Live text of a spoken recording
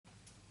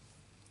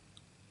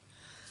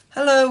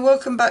Hello,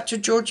 welcome back to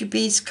Georgie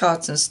B's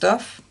Cards and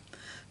Stuff.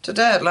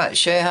 Today I'd like to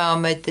show you how I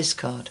made this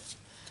card.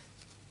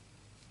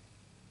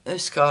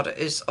 This card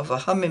is of a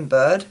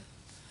hummingbird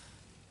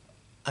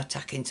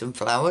attacking some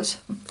flowers.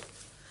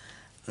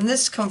 And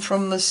this comes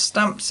from the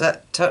stamp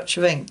set Touch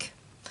of Ink.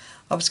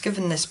 I was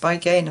given this by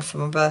Gaynor for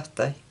my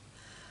birthday.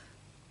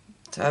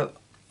 So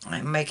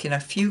I'm making a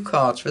few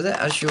cards with it,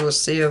 as you will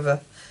see over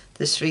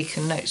this week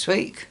and next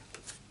week.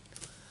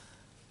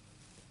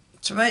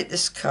 To make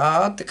this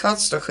card, the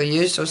cardstock I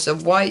used was a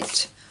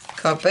white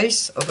card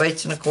base of 8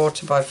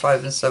 1/4 by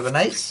 5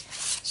 7/8,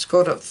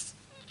 scored up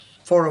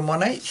 4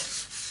 1/8,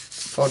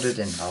 folded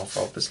in half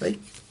obviously.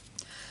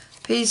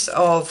 Piece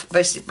of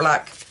basic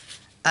black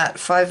at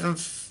 5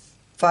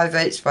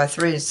 5/8 by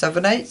 3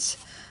 7/8,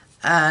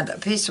 and a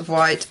piece of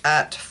white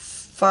at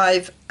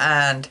 5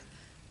 1/2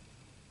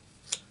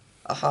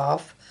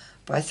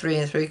 by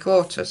 3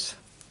 3/4.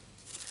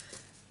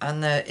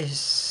 And there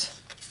is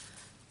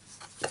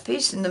a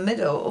piece in the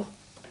middle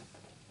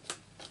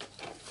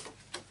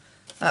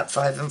at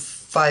 5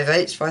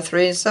 5/8 by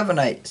 3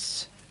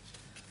 7/8,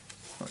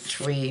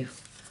 which I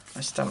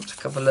stamped a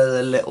couple of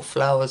the little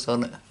flowers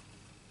on it.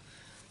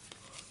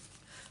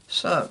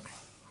 So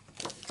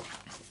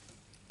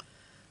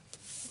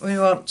we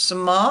want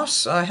some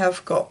masks. I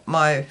have got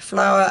my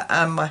flower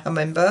and my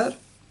hummingbird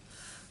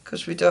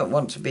because we don't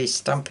want to be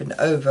stamping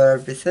over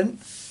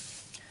everything.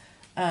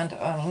 And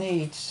I'll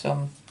need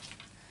some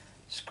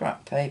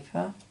scrap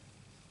paper.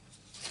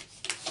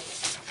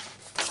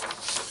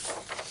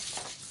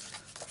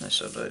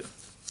 This'll do.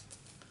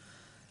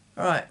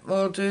 Right,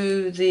 we'll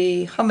do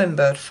the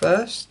hummingbird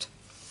first.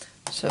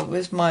 So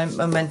with my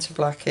Magenta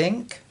black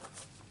ink,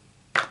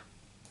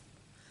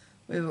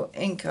 we will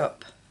ink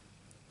up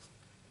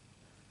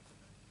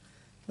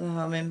the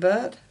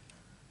hummingbird.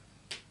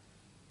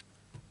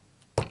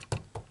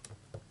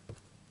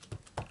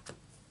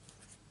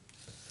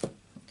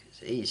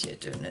 It's easier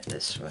doing it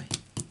this way.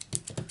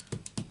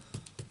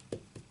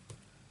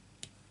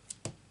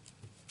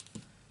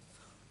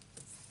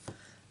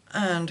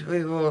 And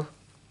we will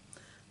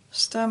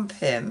stamp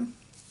him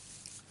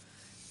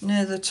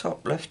near the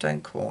top left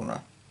hand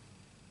corner.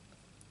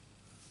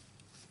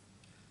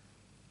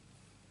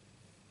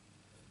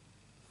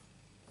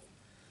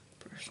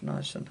 Brush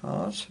nice and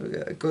hard so we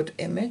get a good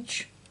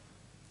image,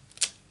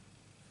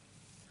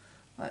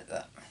 like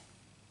that.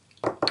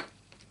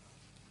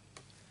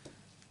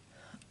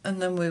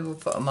 And then we will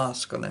put a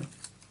mask on him.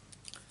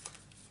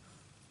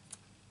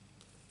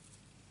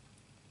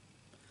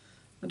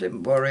 I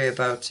didn't worry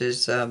about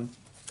his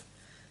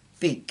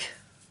beak.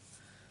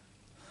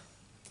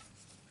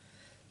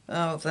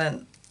 Now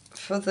then,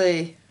 for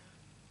the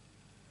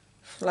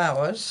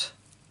flowers,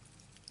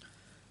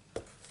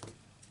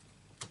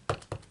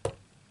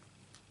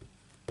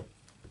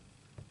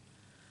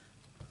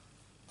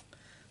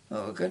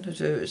 what we're going to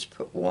do is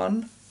put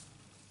one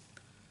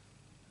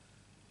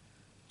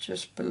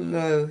just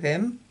below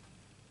him.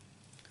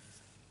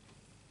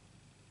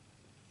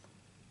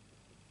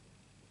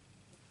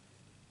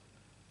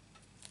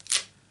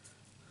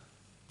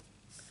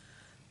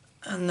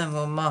 And then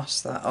we'll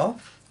mask that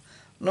off.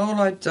 And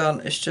all I've done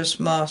is just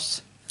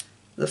mask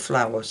the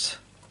flowers,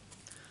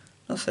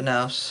 nothing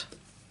else.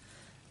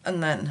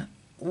 And then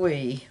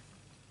we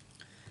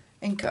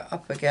ink it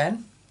up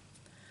again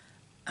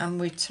and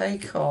we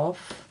take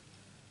off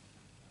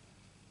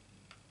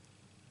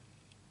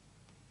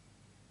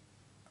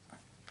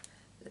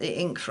the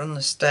ink from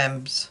the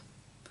stems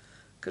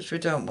because we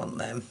don't want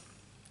them.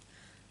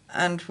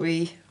 And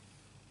we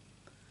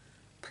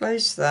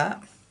place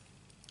that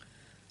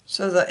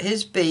so that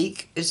his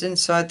beak is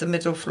inside the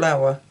middle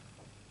flower.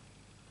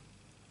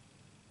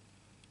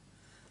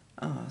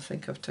 Oh, I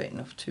think I've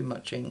taken off too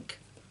much ink.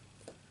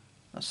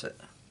 That's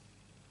it.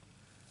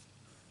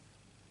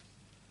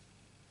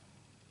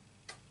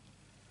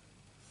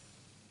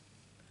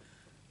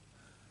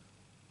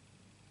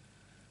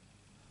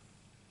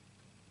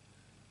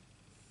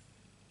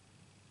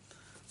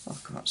 I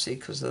can't see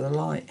because of the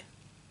light.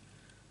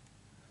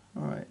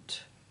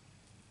 Alright.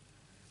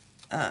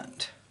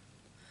 And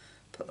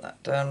put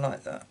that down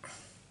like that.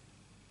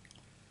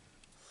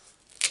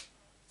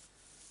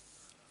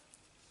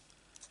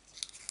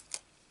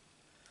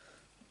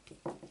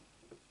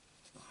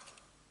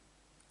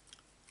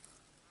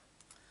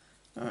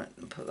 Alright,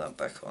 and put that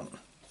back on.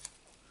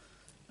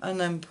 And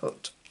then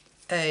put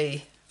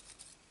a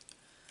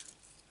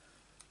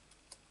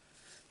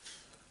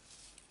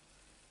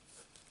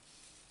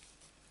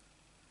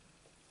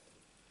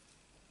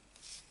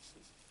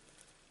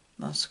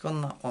mask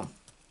on that one.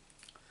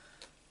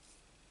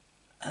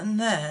 And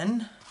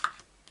then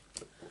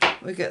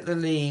we get the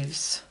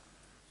leaves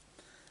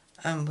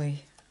and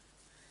we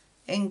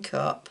ink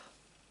up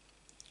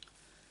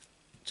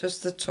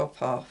just the top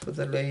half of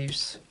the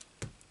leaves.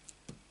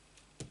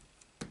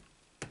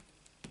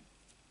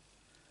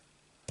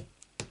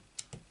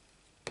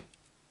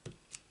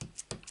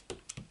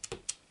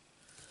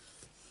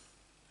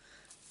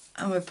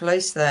 And we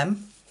place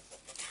them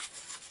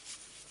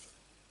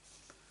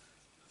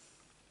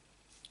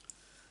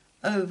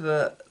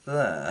over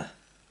there,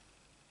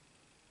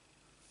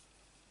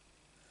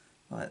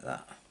 like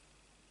that.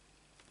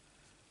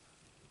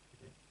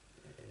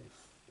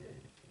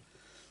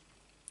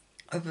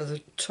 Over the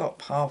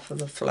top half of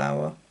the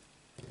flower,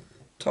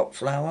 top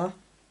flower.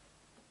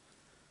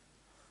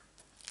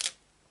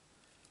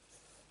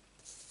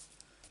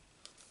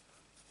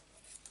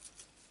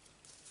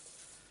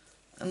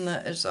 And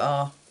that is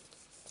our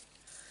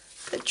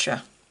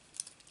picture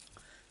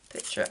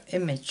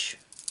image.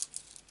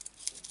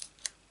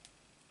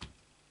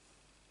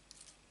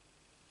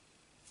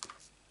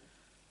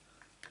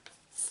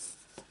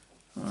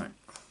 Right.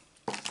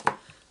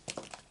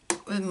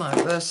 With my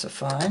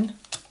VersaFine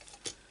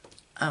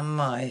and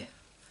my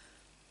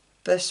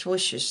Best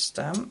Wishes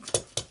stamp,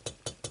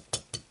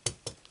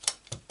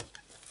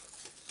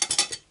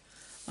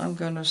 I'm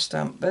going to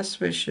stamp Best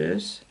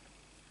Wishes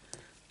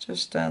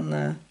just down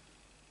there,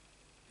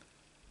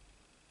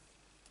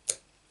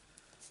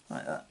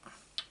 like that.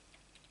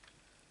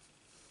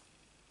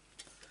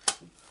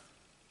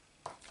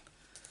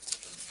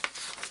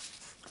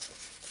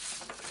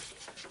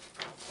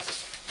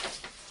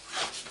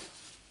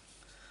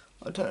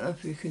 I don't know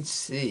if you can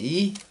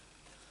see,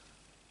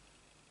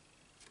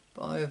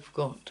 but I've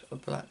got a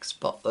black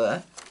spot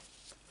there,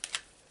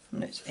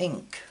 and it's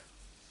ink.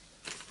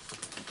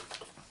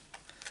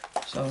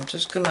 So I'm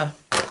just going to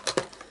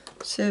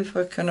see if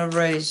I can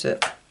erase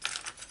it.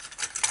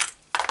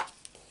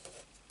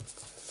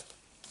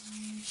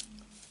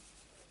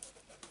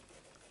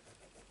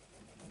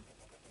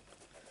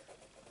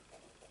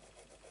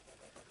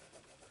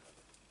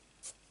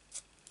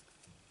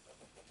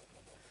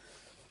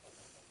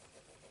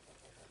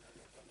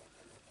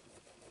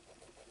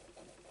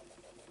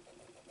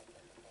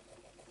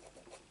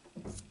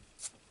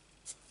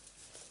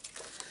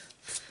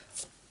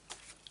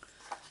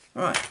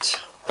 Right.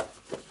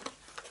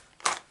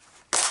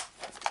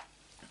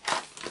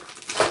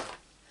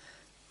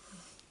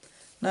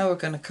 Now we're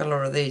going to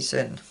colour these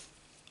in.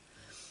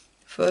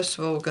 First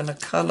of all, we're going to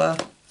colour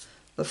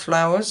the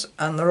flowers,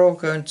 and they're all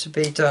going to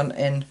be done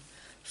in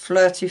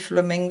Flirty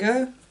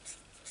Flamingo.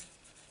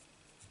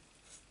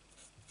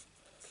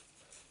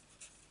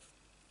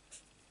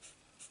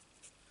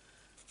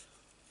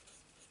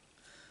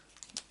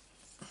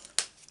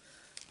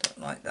 Don't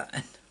like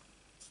that.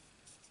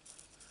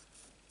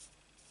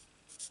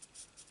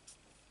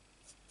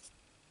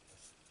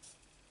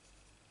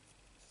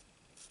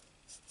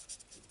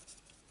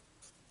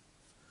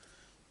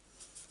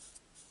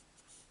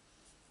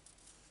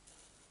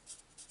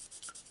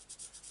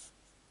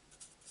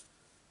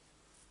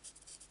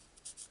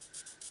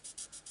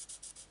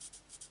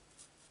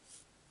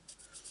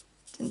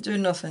 Didn't do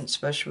nothing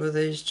special with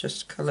these,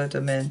 just coloured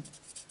them in.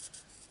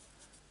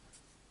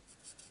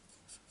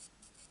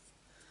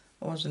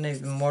 I wasn't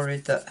even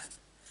worried that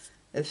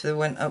if they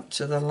went up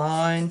to the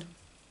line,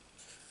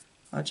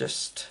 I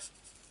just,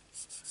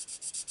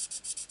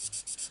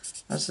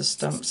 as the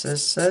stamp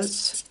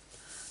says,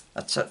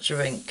 a touch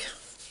of ink.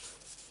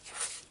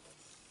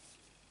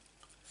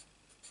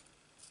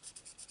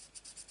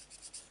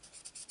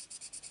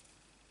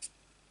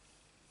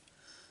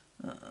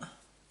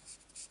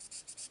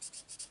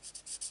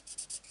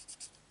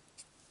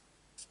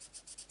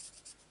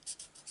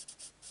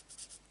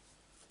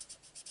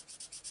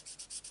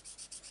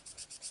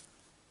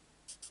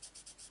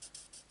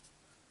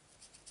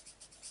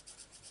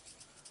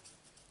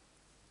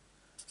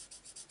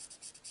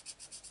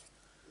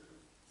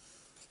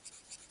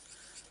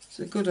 It's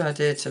a good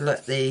idea to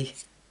let the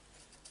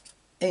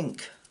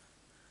ink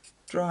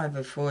dry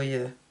before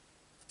you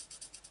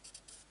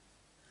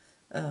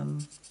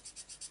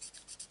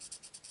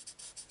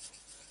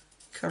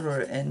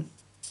colour it in.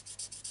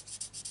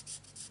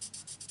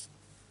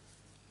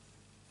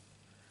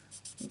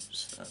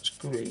 Oops, that's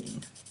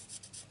green.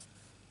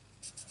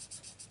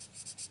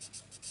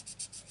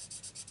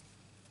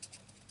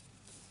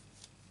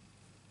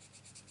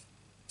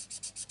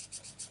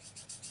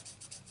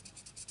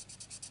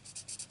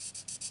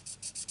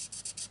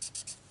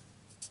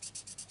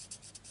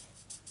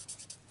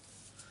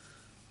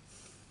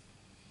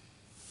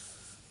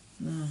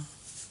 No.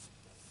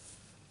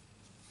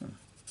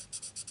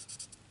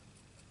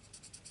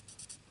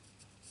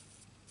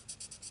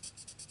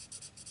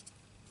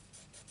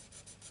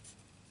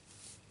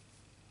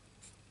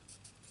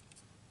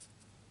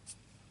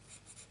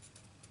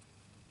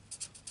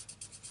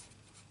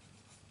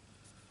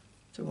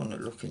 Don't want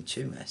it looking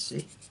too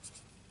messy.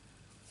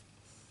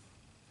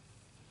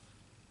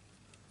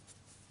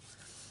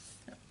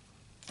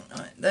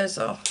 Right, there's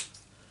our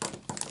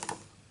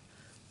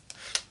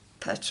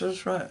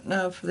petals. Right,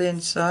 now for the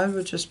inside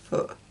we'll just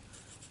put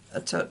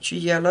a touch of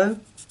yellow,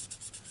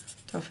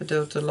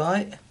 Daffodil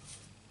Delight.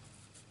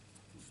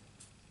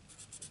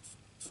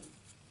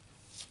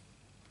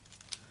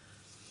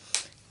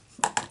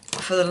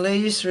 For the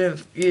leaves we're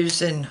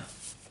using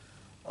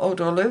Old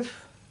Olive.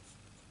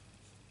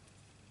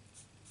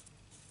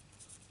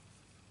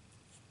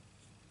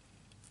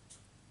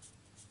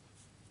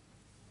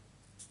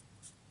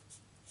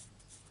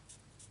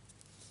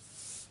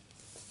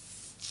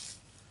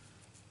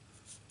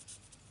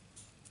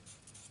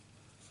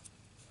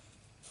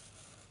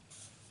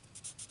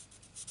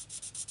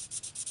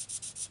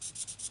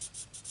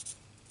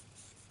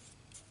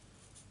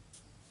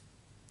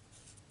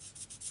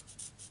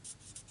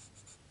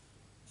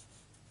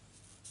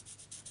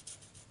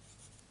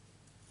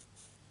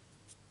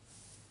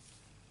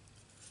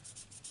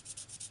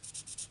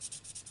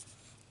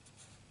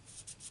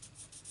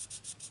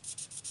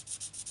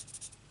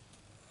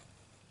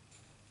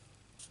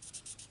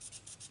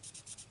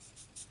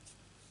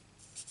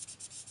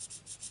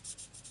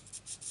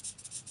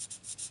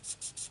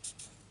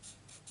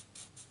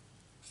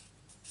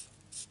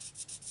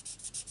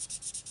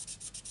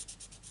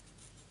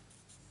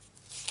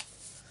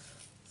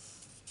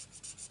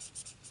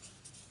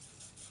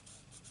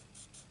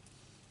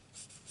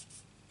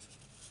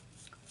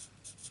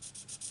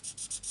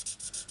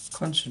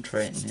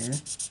 concentrating here.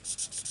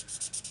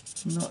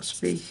 I'm not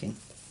speaking.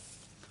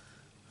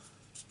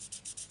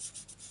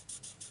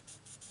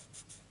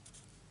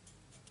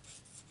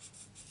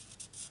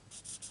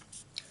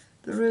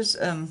 There is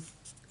a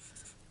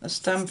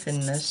stamp in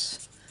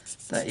this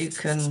that you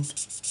can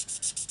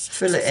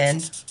fill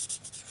it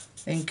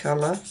in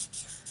colour,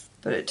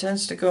 but it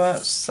tends to go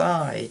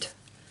outside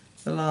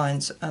the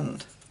lines,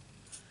 and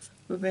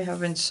with me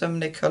having so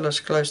many colours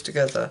close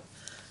together,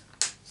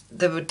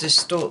 they would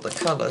distort the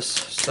colours,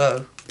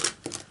 so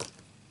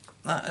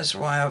that is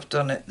why I've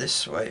done it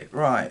this way.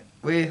 Right,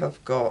 we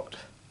have got,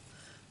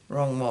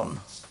 wrong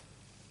one.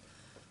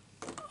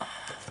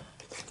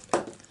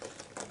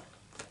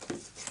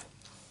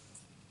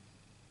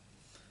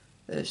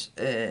 This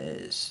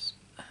is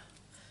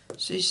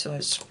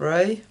Seaside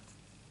Spray.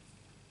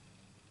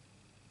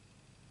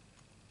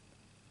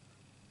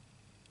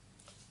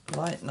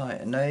 Light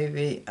Night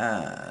Navy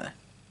and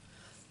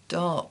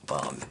Dark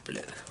Balmy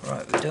Blue.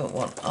 Right, we don't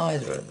want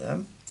either of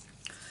them.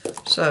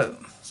 So,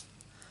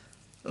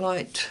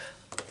 light,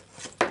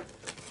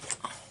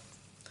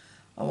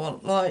 I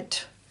want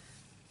light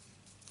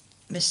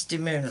Misty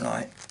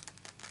Moonlight.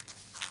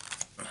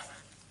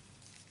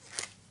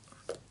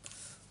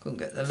 Couldn't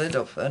get the lid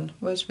off then.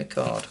 Where's my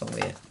card? Oh,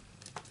 here.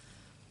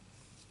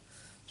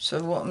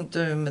 So what I'm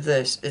doing with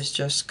this is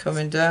just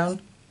coming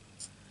down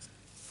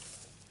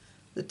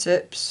the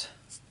tips.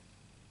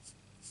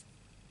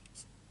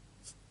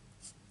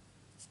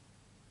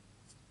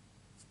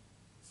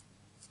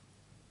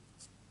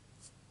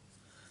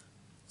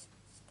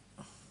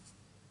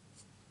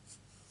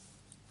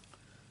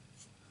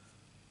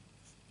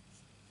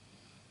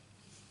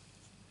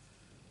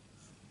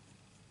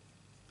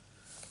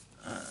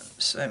 And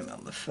same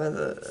on the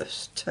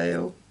feather's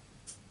tail.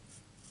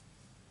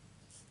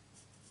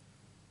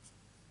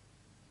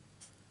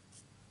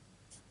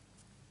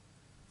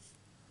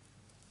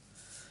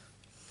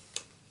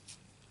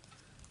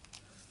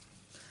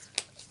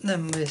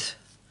 Then with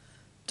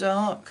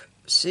dark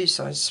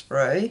Seaside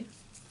Spray,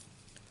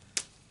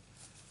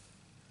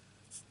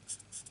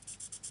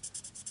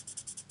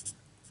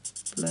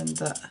 blend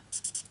that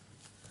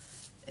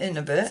in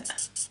a bit.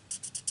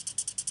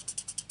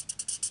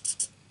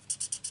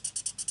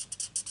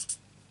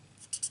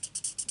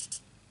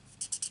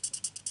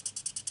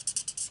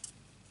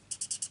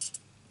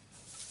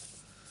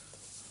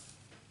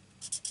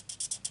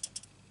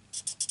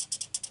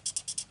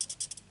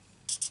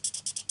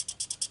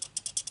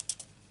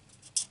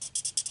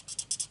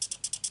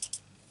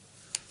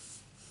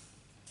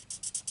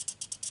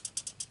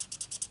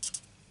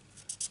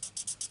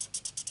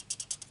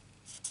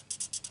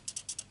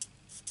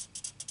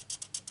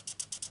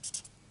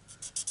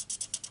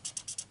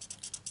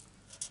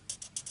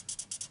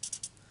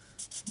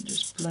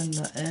 Just blend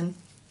that in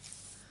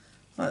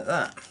like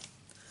that,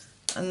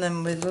 and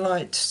then with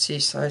light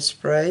Seaside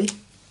Spray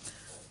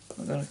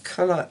I'm going to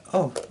colour,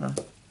 oh no, I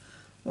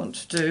want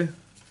to do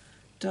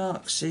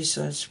dark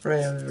Seaside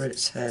Spray over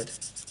its head.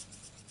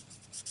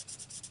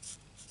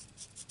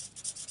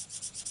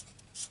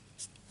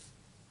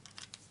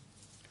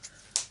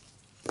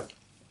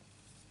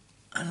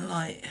 And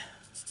light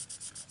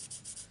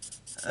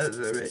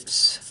over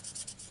its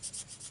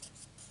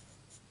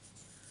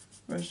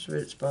rest of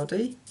its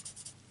body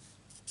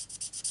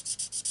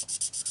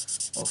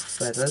or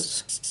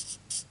feathers.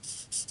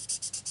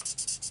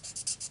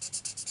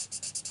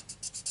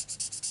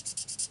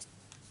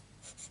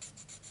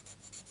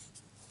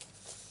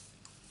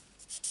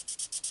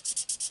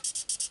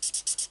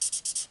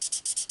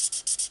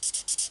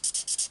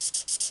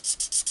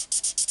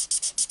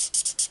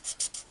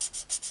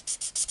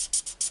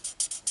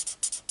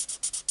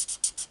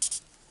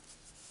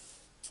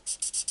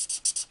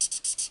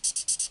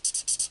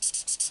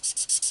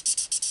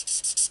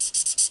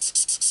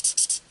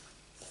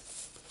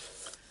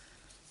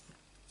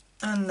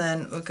 And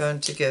then we're going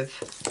to give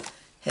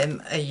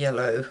him a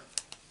yellow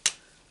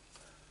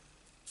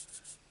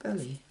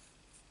belly.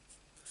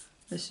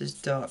 This is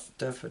Dark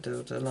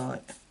Daffodil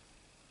Delight.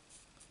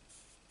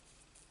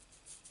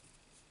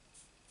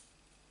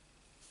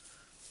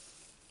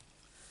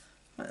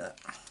 Like that.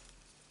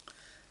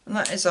 And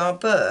that is our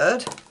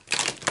bird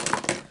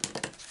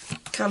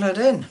coloured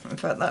in. In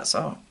fact, that's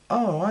our,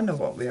 oh, I know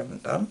what we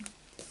haven't done.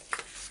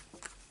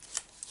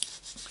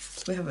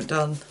 We haven't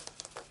done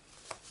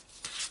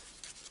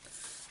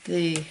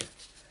the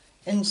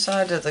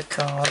inside of the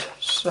card,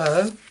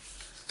 so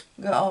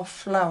we've got our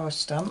flower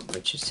stamp,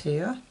 which is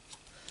here,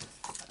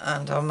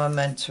 and our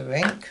memento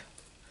ink,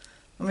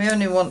 and we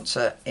only want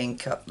to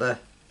ink up the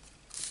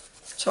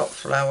top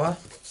flower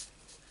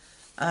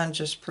and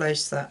just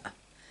place that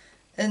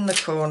in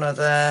the corner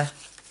there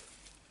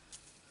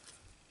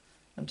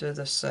and do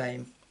the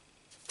same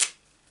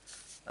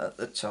at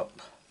the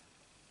top.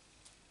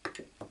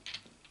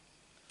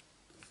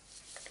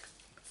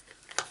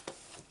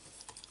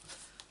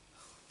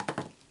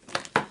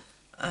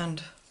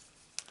 And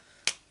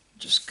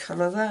just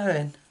colour that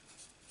in.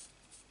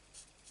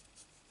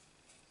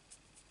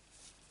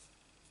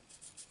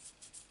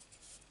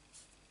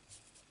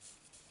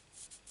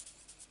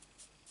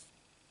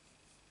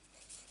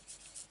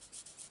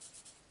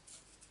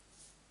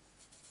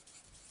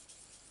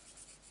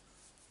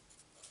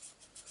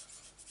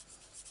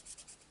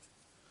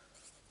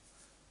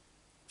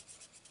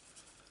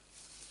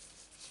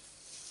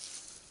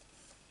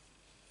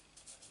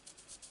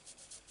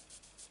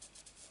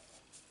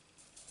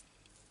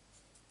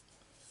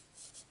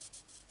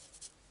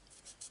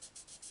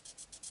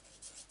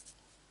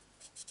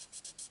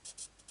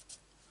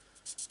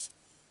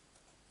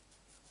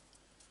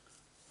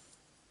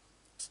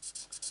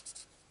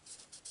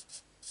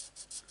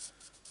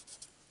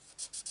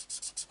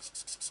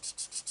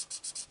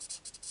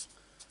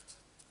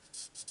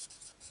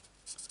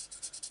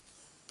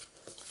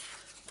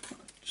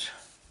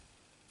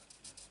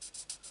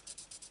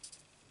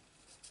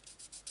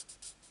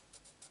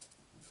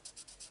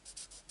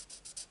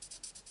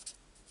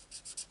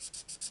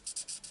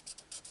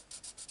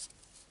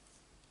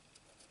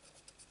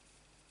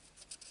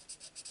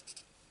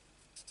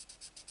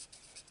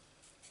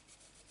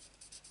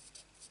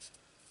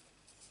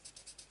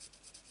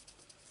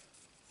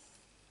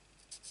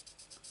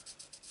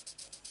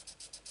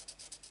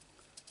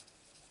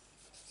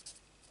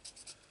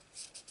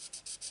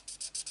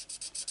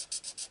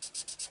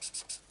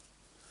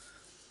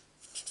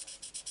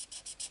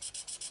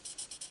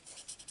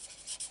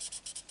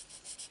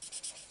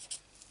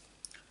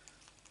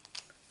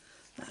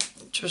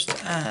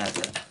 Just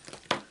add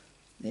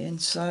the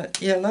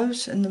inside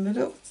yellows in the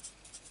middle.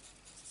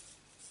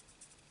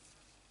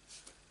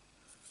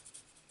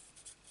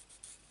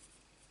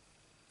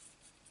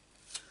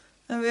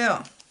 There we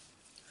are.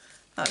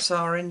 That's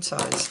our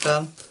insides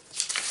done.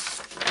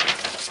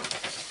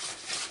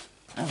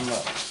 And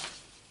we'll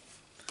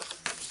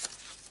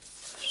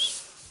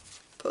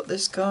put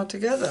this card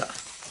together.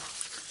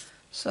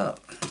 So,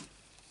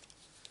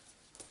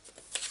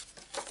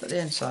 put the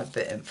inside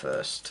bit in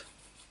first.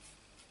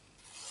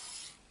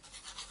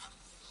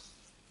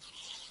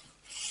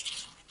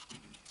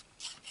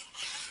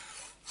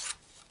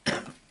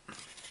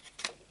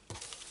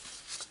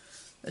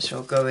 This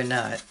will go in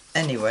out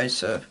anyway,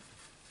 so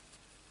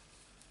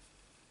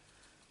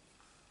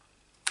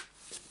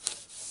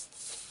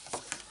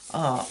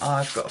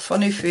I've got a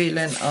funny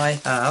feeling I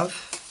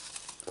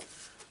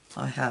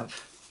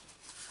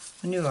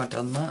knew I'd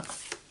done that.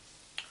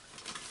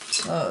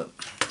 So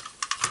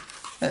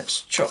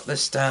let's chop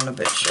this down a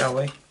bit, shall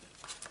we?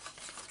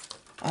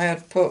 I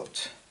had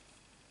put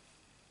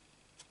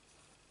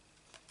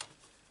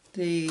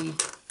the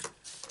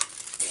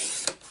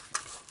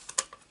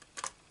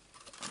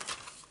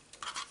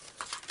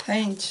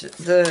paint,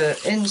 the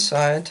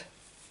inside,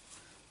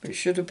 which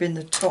should have been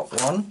the top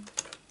one,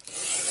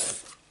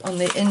 on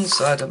the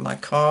inside of my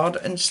card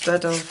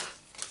instead of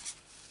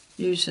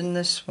using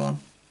this one.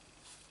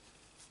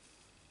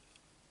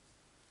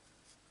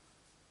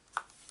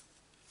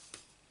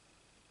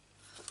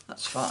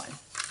 That's fine.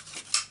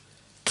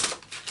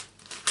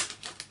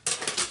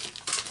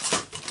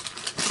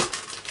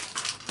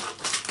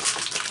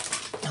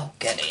 Oh,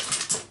 get in.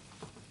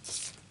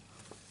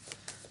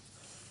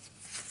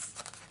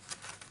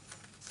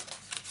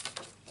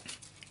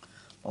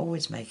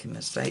 Always making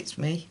mistakes,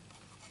 me.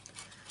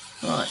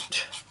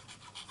 Right.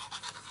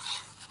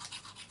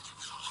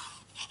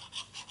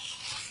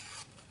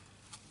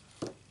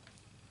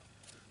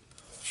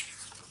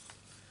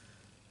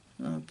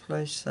 I'll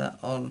place that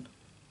on.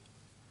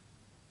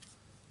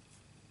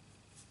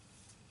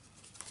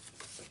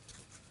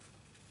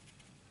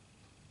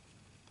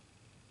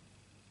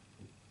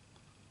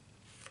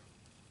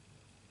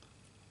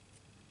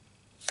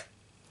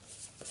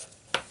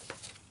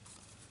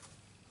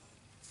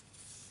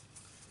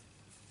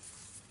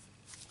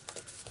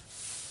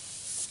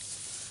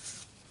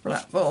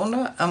 Black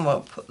border, and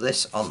we'll put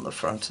this on the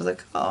front of the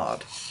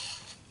card.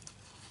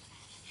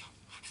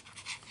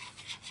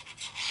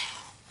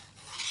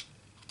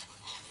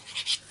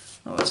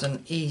 That was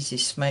an easy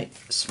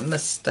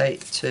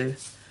mistake to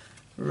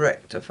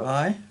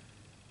rectify.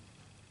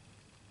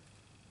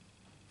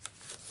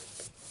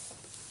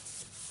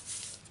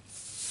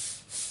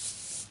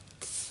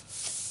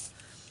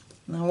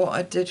 Now what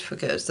I did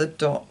forget is the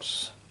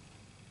dots.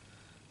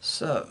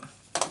 So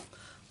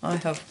I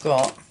have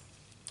got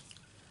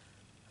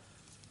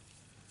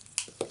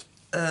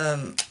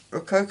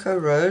Rococo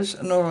Rose,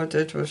 and all I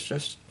did was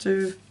just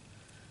do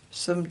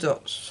some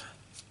dots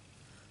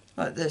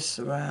like this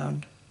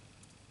around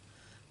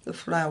the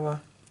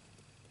flower,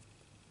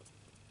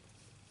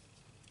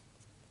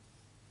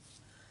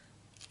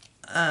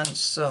 and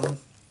some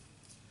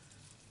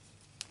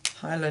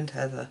Highland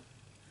Heather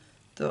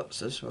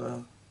dots as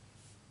well.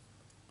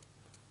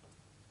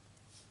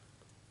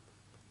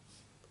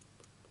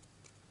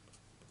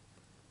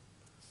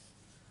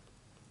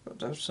 Got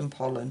to have some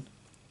pollen.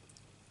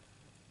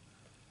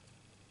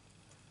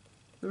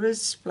 There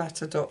is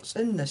splatter dots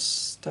in this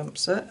stamp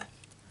set. I'm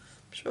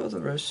sure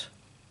there is.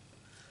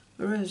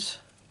 There is.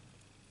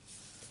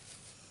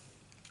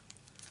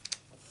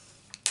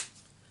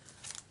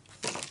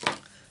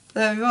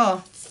 There we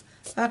are.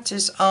 That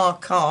is our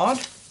card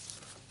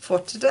for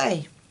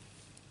today.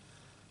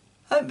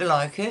 Hope you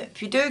like it.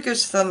 If you do, give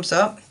us a thumbs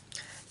up.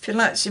 If you'd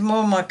like to see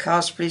more of my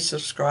cards, please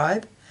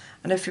subscribe.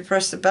 And if you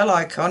press the bell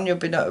icon, you'll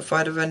be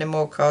notified of any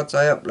more cards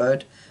I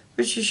upload,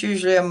 which is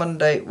usually on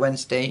Monday,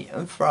 Wednesday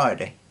and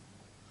Friday.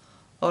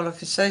 All I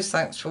can say is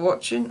thanks for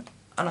watching,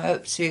 and I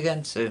hope to see you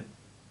again soon.